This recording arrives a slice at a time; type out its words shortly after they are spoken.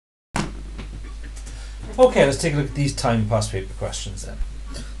Okay, let's take a look at these time past paper questions then.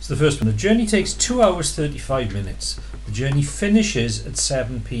 So the first one, the journey takes 2 hours 35 minutes. The journey finishes at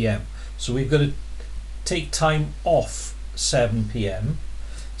 7 p.m. So we've got to take time off 7 p.m.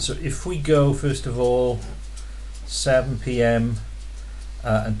 So if we go first of all 7 p.m.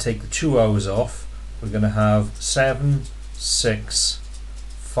 And take the 2 hours off, we're going to have 7, 6,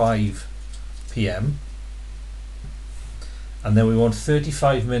 5 p.m. and then we want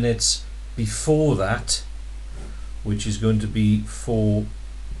 35 minutes before that, which is going to be 4:25.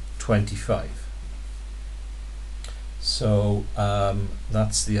 So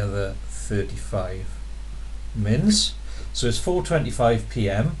that's the other 35 mins. So it's 4:25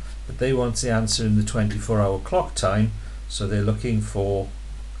 p.m. but they want the answer in the 24-hour clock time, so they're looking for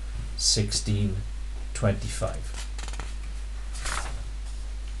 16:25.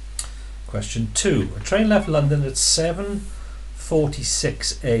 Question 2. A train left London at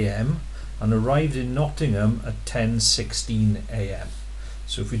 7:46 a.m. and arrived in Nottingham at 10:16 a.m.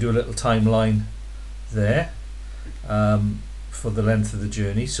 So if we do a little timeline there for the length of the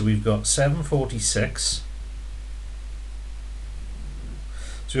journey, so we've got 7:46.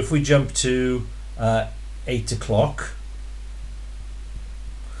 So if we jump to 8 o'clock,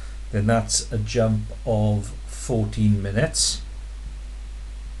 then that's a jump of 14 minutes.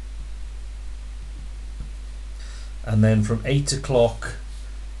 And then from 8 o'clock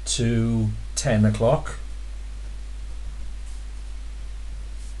to 10 o'clock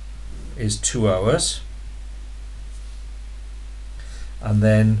is 2 hours. And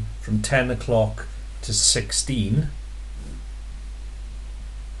then from 10 o'clock to 16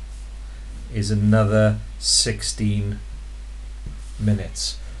 is another 16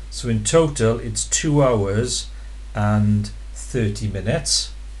 minutes. So in total it's 2 hours and 30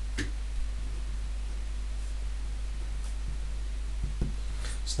 minutes.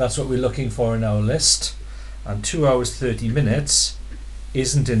 So that's what we're looking for in our list, and 2 hours 30 minutes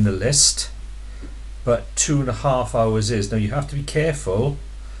isn't in the list, but 2.5 hours is. Now you have to be careful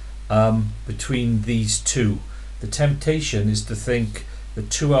between these two. The temptation is to think that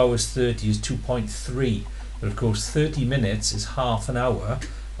 2 hours 30 is 2.3, but of course 30 minutes is half an hour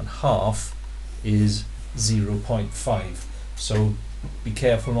and half is 0.5, so be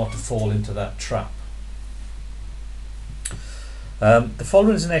careful not to fall into that trap. The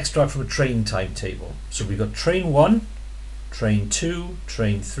following is an extract from a train timetable. So we've got train 1, train 2,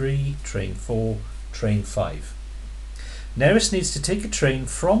 train 3, train 4, train 5. Nerys needs to take a train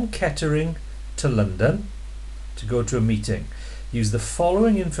from Kettering to London to go to a meeting. Use the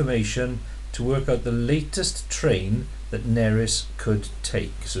following information to work out the latest train that Nerys could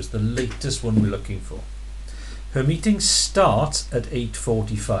take. So it's the latest one we're looking for. Her meeting starts at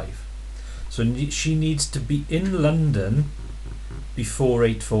 8:45. So she needs to be in London before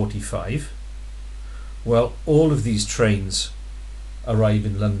 8:45. Well, all of these trains arrive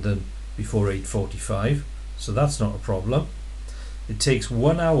in London before 8:45, so that's not a problem. It takes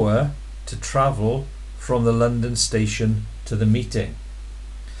 1 hour to travel from the London station to the meeting.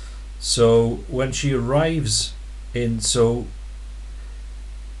 So when she arrives in, so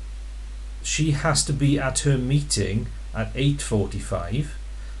she has to be at her meeting at 8:45,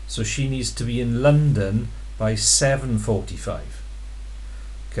 so she needs to be in London by 7:45.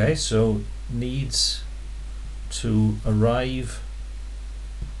 Okay, so needs to arrive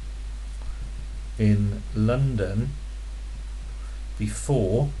in London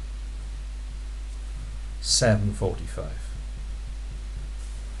before 7:45.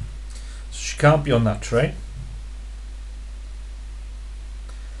 So she can't be on that train.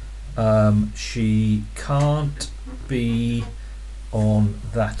 She can't be on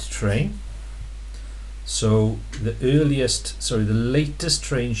that train. So the latest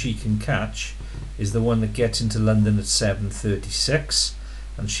train she can catch is the one that gets into London at 7:36,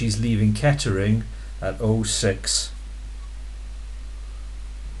 and she's leaving Kettering at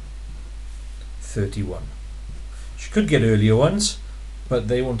 06:31. She could get earlier ones, but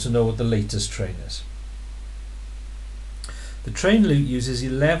they want to know what the latest train is. The train uses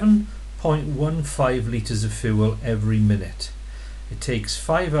 11.15 litres of fuel every minute. It takes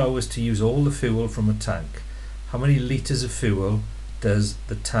 5 hours to use all the fuel from a tank. How many litres of fuel does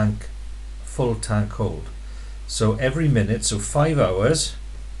the full tank hold? So every minute, so 5 hours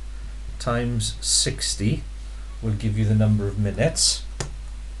times 60 will give you the number of minutes.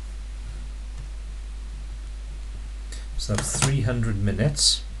 So that's 300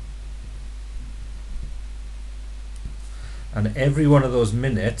 minutes. And every one of those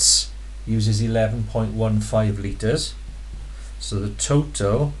minutes uses 11.15 litres. So the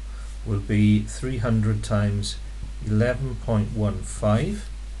total will be 300 times 11.15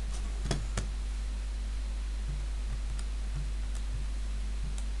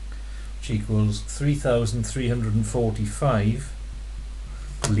 which equals 3,345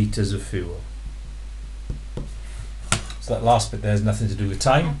 litres of fuel. So that last bit there has nothing to do with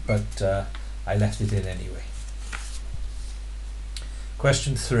time, but I left it in anyway.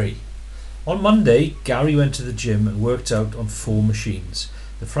 Question 3. On Monday, Gary went to the gym and worked out on 4 machines.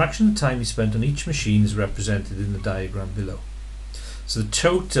 The fraction of time he spent on each machine is represented in the diagram below. So the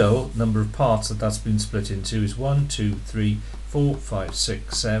total number of parts that's been split into is 1, 2, 3, 4, 5,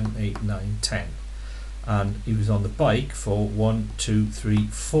 6, 7, 8, 9, 10. And he was on the bike for 1, 2, 3,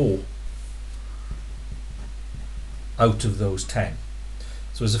 4 out of those 10.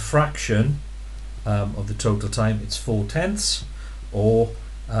 So as a fraction of the total time, it's 4/10, or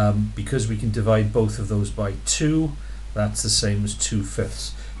because we can divide both of those by 2, that's the same as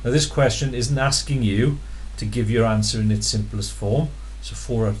 2/5. Now this question isn't asking you to give your answer in its simplest form, so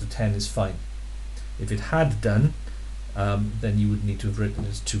 4 out of 10 is fine. If it had done, then you would need to have written it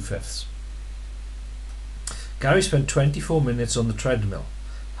as 2/5. Gary spent 24 minutes on the treadmill.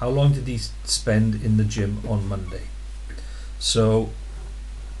 How long did he spend in the gym on Monday? So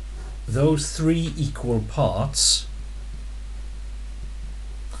those 3 equal parts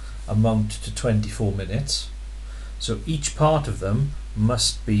amount to 24 minutes. So each part of them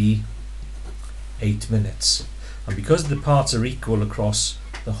must be 8 minutes. And because the parts are equal across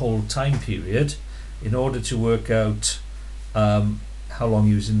the whole time period, in order to work out how long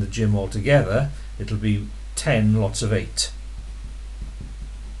he was in the gym altogether, it'll be 10 lots of 8.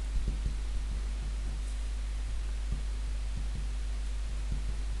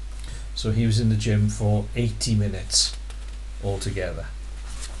 So he was in the gym for 80 minutes altogether.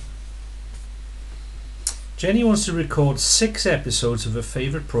 Jenny wants to record 6 episodes of her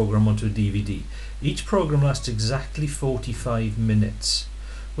favourite programme onto a DVD. Each programme lasts exactly 45 minutes.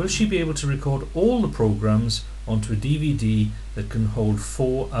 Will she be able to record all the programmes onto a DVD that can hold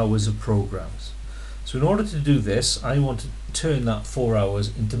 4 hours of programmes? So in order to do this, I want to turn that 4 hours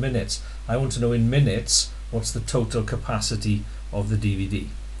into minutes. I want to know in minutes what's the total capacity of the DVD.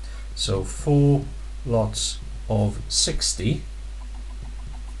 So 4 lots of 60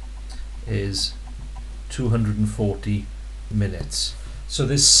 is 240 minutes. So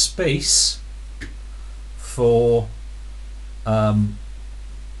there's space for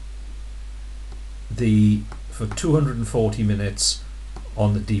 240 minutes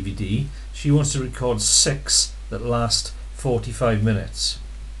on the DVD. She wants to record 6 that last 45 minutes.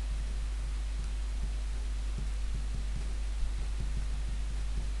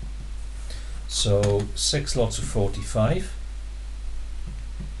 So 6 lots of 45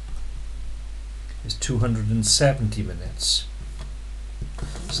 is 270 minutes.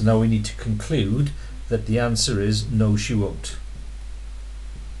 So now we need to conclude that the answer is no, she won't.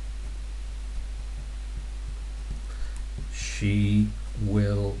 She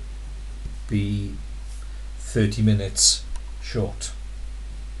will be 30 minutes short.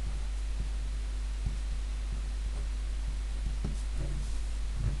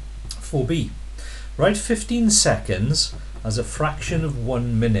 (4b). Write 15 seconds as a fraction of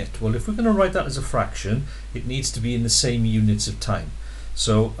 1 minute. Well, if we're going to write that as a fraction, it needs to be in the same units of time.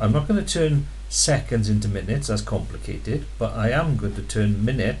 So I'm not going to turn seconds into minutes, that's complicated, but I am going to turn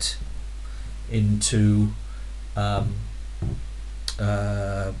minute into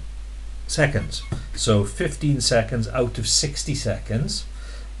seconds. So 15 seconds out of 60 seconds.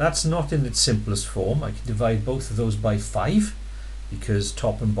 That's not in its simplest form. I can divide both of those by 5 because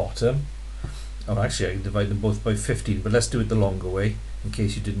top and bottom. Oh, actually I can divide them both by 15, but let's do it the longer way in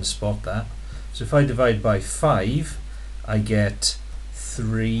case you didn't spot that. So if I divide by 5, I get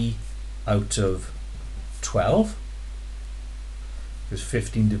 3 out of 12, because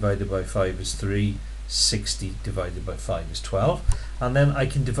 15 divided by 5 is 3, 60 divided by 5 is 12, and then I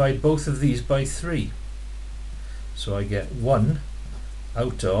can divide both of these by 3. So I get 1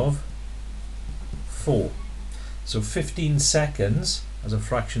 out of 4. So 15 seconds as a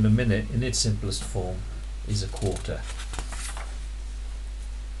fraction of a minute in its simplest form is a quarter.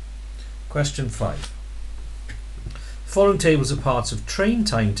 Question 5. The following tables are parts of train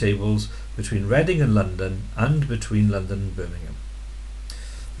timetables between Reading and London and between London and Birmingham.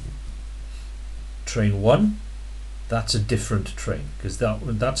 Train 1, that's a different train, because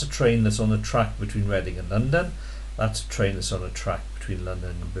that's a train that's on a track between Reading and London. That's a train that's on a track between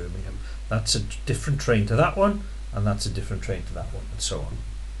London and Birmingham. That's a different train to that one, and that's a different train to that one, and so on.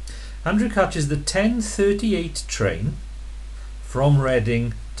 Andrew catches the 10:38 train from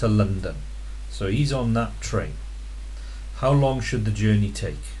Reading to London. So he's on that train. How long should the journey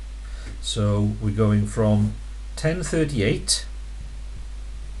take? So we're going from 10:38,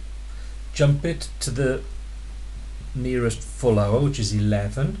 jump it to the nearest full hour, which is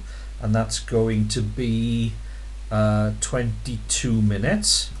 11, and that's going to be 22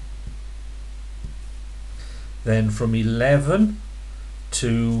 minutes. Then from 11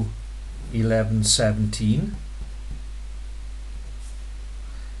 to 11:17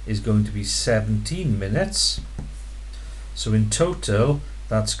 is going to be 17 minutes. So in total,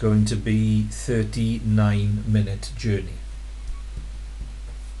 that's going to be 39-minute journey.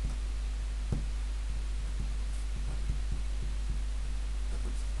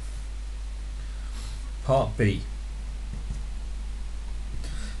 Part B.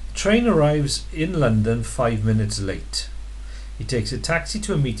 The train arrives in London 5 minutes late. He takes a taxi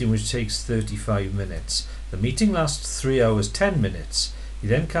to a meeting which takes 35 minutes. The meeting lasts 3 hours 10 minutes. He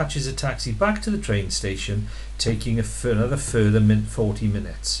then catches a taxi back to the train station, taking another further 40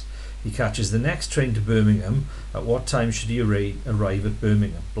 minutes. He catches the next train to Birmingham. At what time should he arrive at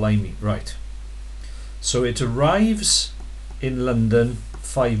Birmingham? Blimey, right. So it arrives in London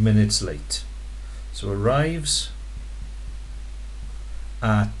 5 minutes late. So arrives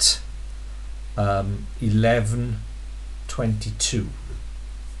at 11:22.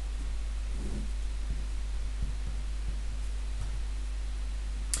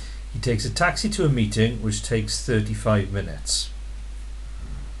 He takes a taxi to a meeting which takes 35 minutes.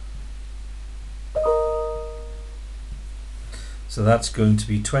 So that's going to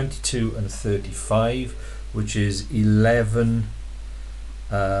be 22 and 35, which is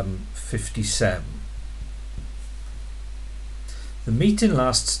 11:57. The meeting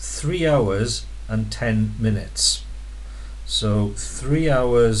lasts 3 hours and 10 minutes. So 3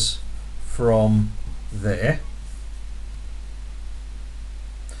 hours from there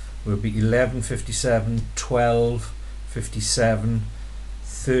will be 11:57, 12:57,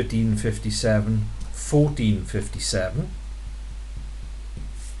 13:57, 14:57,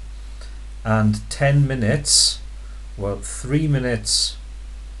 and 10 minutes, well, 3 minutes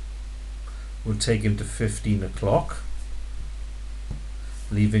will take him to 15 o'clock,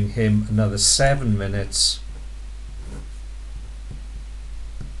 leaving him another 7 minutes,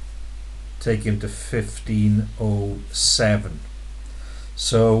 take him to 15:07.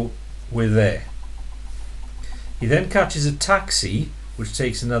 So we're there. He then catches a taxi which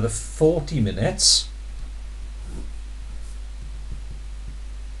takes another 40 minutes.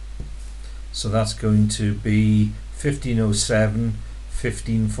 So that's going to be 15:07,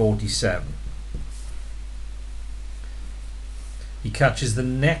 15:47. He catches the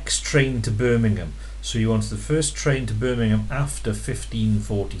next train to Birmingham. So he wants the first train to Birmingham after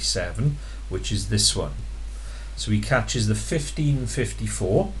 15:47, which is this one. So he catches the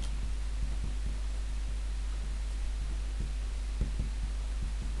 15:54.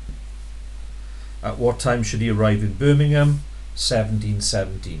 At what time should he arrive in Birmingham?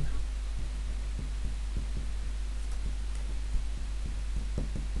 17:17.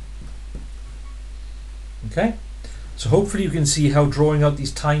 Okay, so hopefully you can see how drawing out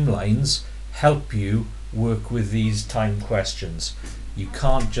these timelines help you work with these time questions. You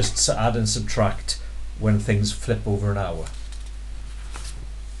can't just add and subtract when things flip over an hour.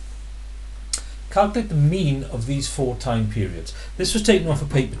 Calculate the mean of these 4 time periods. This was taken off of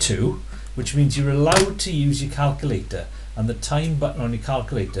paper 2, which means you're allowed to use your calculator, and the time button on your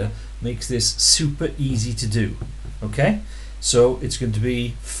calculator makes this super easy to do. Okay, so it's going to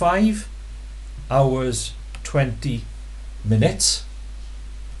be 5 hours 20 minutes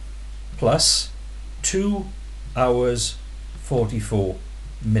plus 2 hours 44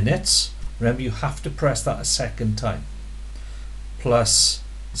 minutes. Remember, you have to press that a second time. Plus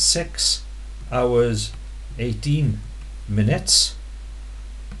 6 hours 18 minutes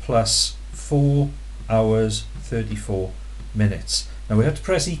plus 4 hours 34 minutes. Now we have to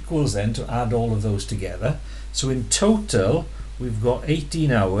press equals then to add all of those together. So in total we've got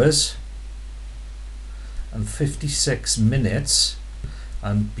 18 hours and 56 minutes,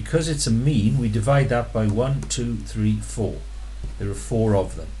 and because it's a mean we divide that by 1, 2, 3, 4. There are 4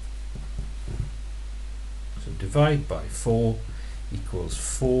 of them. So divide by 4 equals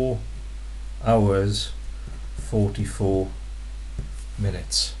 4 hours 44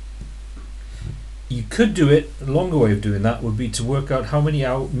 minutes. You could do it, a longer way of doing that would be to work out how many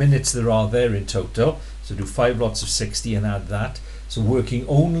minutes there are there in total. So do 5 lots of 60 and add that. So working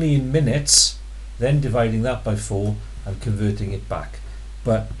only in minutes, then dividing that by 4 and converting it back.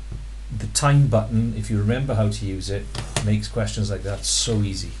 But the time button, if you remember how to use it, makes questions like that so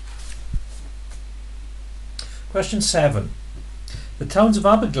easy. Question 7. The towns of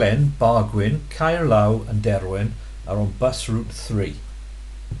Aberglen, Bargwyn, Caerlaw and Derwen are on bus route 3.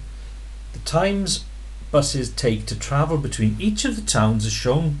 The times buses take to travel between each of the towns is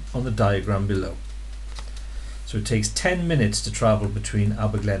shown on the diagram below. So it takes 10 minutes to travel between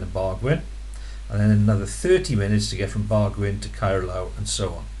Aberglen and Bargwyn, and then another 30 minutes to get from Bargwyn to Caerlow, and so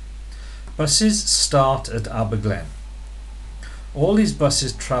on. Buses start at Aberglen. All these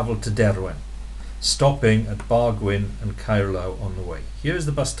buses travel to Derwen, stopping at Bargwyn and Caerlow on the way. Here's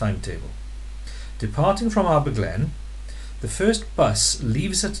the bus timetable. Departing from Aberglen, the first bus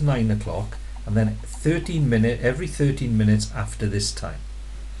leaves at 9 o'clock and then every 13 minutes after this time.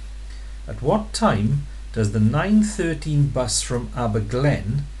 At what time does the 9:13 bus from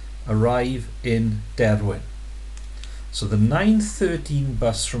Aberglen arrive in Derwen? So the 9:13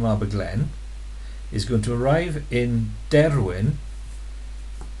 bus from Aberglen is going to arrive in Derwen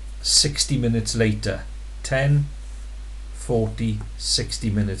 60 minutes later. 10, 40, 60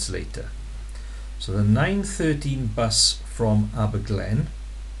 minutes later. So the 9:13 bus from Aberglen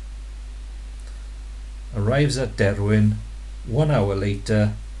arrives at Derwen 1 hour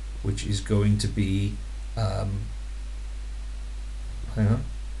later, which is going to be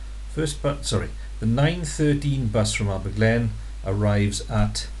the 9:13 bus from Aberglen arrives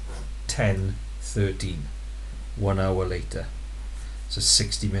at 10:13, 1 hour later. It's a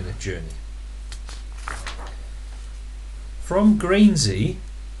 60-minute journey. From Grainsey,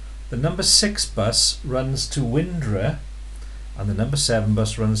 the number 6 bus runs to Windra and the number 7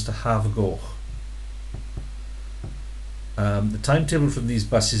 bus runs to Havergoch. The timetable from these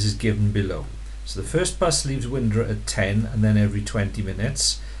buses is given below. So the first bus leaves Windra at 10 and then every 20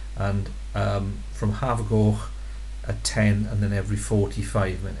 minutes, and from Havergoch at 10 and then every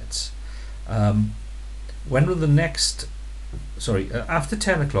 45 minutes. When will the next, after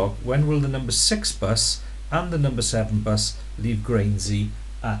 10 o'clock, when will the number 6 bus and the number 7 bus leave Grainsey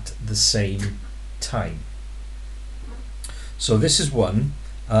at the same time? So this is one.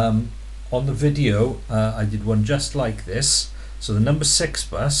 On the video I did one just like this. So the number 6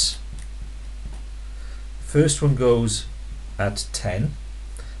 bus, first one goes at 10,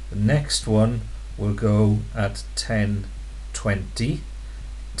 the next one will go at 10:20,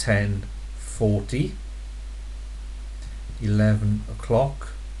 10:40, 11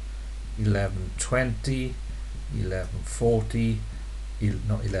 o'clock, 11:20, 11:40,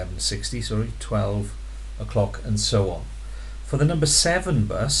 not 11:60, sorry, 12 o'clock, and so on. For the number 7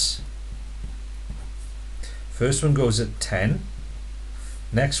 bus, first one goes at 10,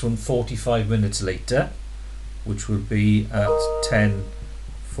 next one 45 minutes later, which will be at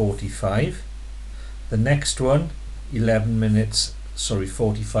 10:45. The next one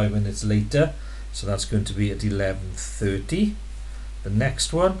 45 minutes later, so that's going to be at 11:30. The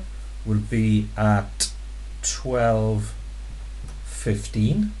next one will be at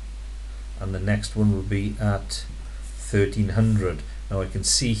 12:15, and the next one will be at 1300. Now I can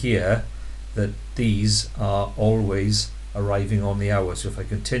see here that these are always arriving on the hour, so if I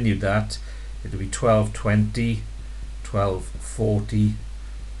continued that, it will be 12:20, 12:40,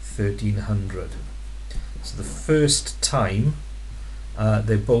 1300. So the first time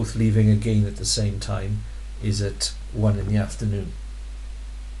they're both leaving again at the same time is at 1 in the afternoon.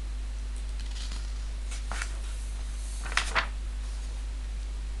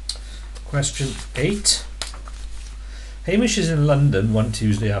 Question 8. Hamish is in London one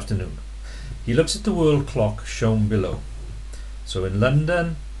Tuesday afternoon. He looks at the world clock shown below. So in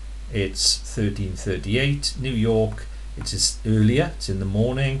London it's 13:38, New York it's earlier, it's in the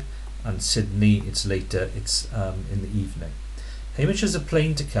morning, and Sydney it's later, it's in the evening. Hamish has a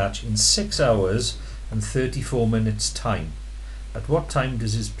plane to catch in 6 hours and 34 minutes time. At what time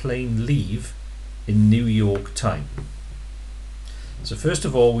does his plane leave in New York time? So first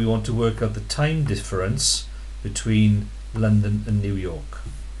of all we want to work out the time difference between London and New York.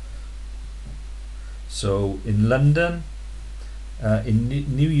 So in London, in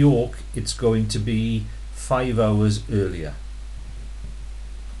New York it's going to be 5 hours earlier.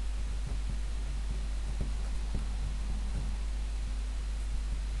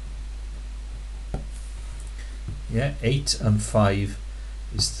 Yeah, 8 and 5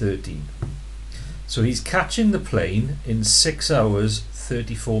 is 13. So he's catching the plane in 6 hours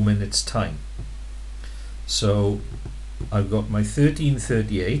 34 minutes time. So I've got my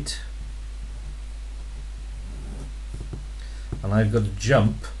 13:38 and I've got to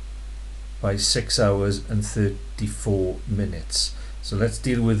jump by 6 hours and 34 minutes. So let's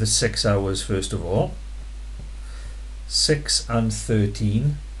deal with the 6 hours first of all. 6 and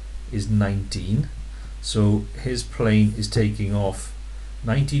 13 is 19. So his plane is taking off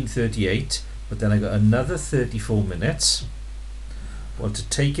 19:38, but then I got another 34 minutes. Well, to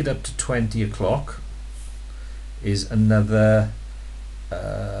take it up to 20 o'clock is another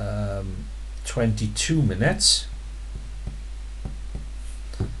 22 minutes,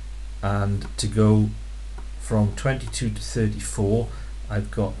 and to go from 22 to 34,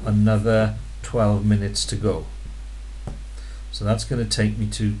 I've got another 12 minutes to go. So that's going to take me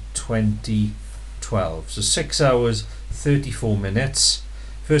to 2012. So 6 hours, 34 minutes.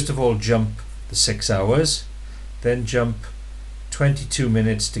 First of all, jump the 6 hours, then jump 22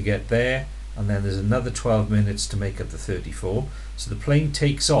 minutes to get there, and then there's another 12 minutes to make up the 34. So the plane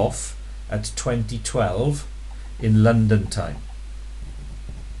takes off at 2012 in London time.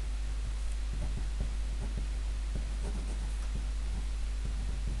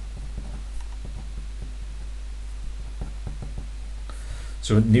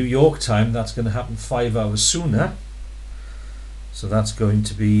 So at New York time, that's going to happen 5 hours sooner. So that's going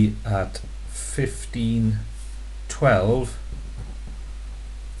to be at 15:12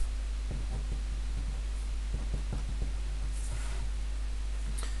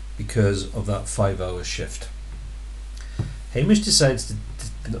 because of that 5 hour shift. Hamish decides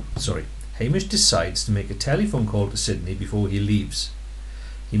to make a telephone call to Sydney before he leaves.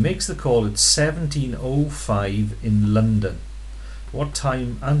 He makes the call at 17:05 in London. What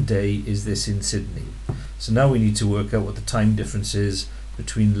time and day is this in Sydney? So now we need to work out what the time difference is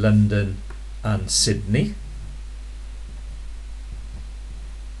between London and Sydney.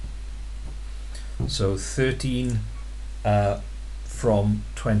 So 13 from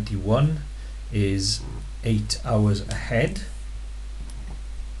 21 is 8 hours ahead.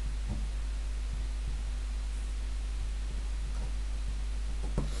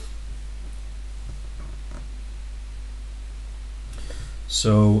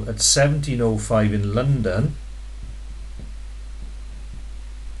 So at 17:05 in London,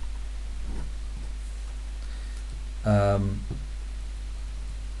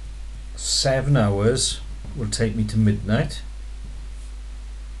 seven hours will take me to midnight,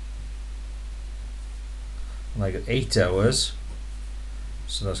 and I got 8 hours,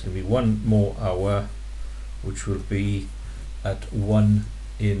 so that's going to be one more hour, which will be at 1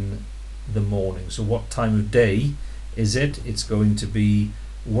 in the morning. So what time of day is it? It's going to be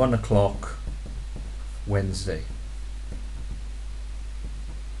 1 o'clock Wednesday.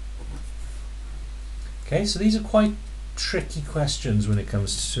 Okay, so these are quite tricky questions when it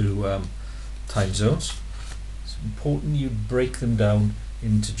comes to time zones. It's important you break them down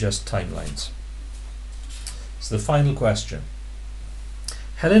into just timelines. So the final question.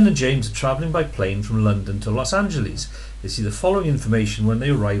 Helen and James are travelling by plane from London to Los Angeles. They see the following information when they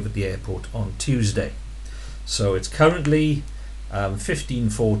arrive at the airport on Tuesday. So it's currently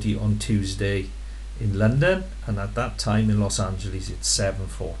 15:40 on Tuesday in London, and at that time in Los Angeles it's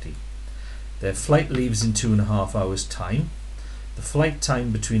 7:40. Their flight leaves in 2.5 hours time. The flight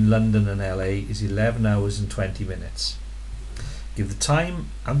time between London and LA is 11 hours and 20 minutes. Give the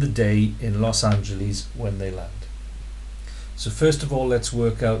time and the day in Los Angeles when they land. So first of all, let's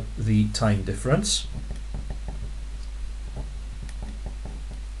work out the time difference.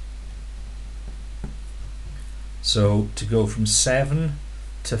 So to go from 7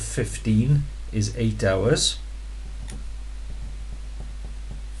 to 15 is 8 hours,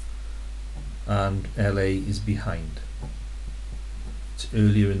 and LA is behind. It's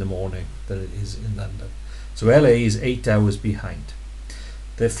earlier in the morning than it is in London. So LA is 8 hours behind.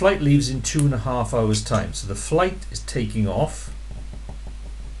 Their flight leaves in 2.5 hours time. So the flight is taking off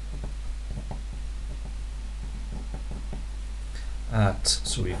at,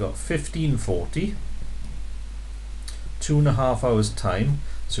 so we've got 15:40, 2.5 hours time.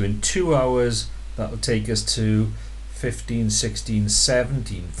 So in 2 hours that will take us to 15, 16,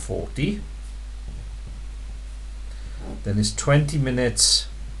 17:40. Then it's 20 minutes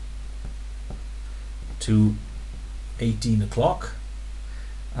to 18 o'clock,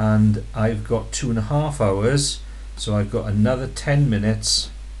 and I've got 2.5 hours, so I've got another 10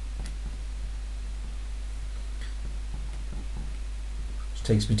 minutes, which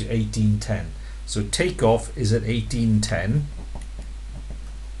takes me to 18:10. So takeoff is at 18:10,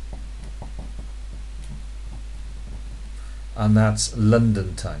 and that's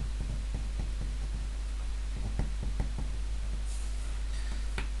London time.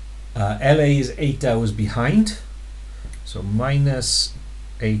 LA is 8 hours behind, so minus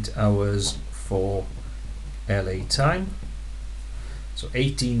 8 hours for LA time. So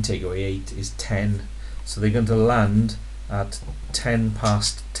 18 take away 8 is 10, so they're going to land at 10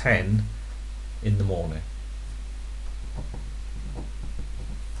 past 10 in the morning.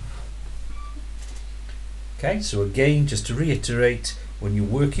 Okay, so again, just to reiterate, when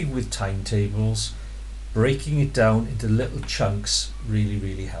you're working with timetables, breaking it down into little chunks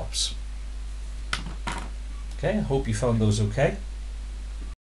really helps. Okay, I hope you found those okay.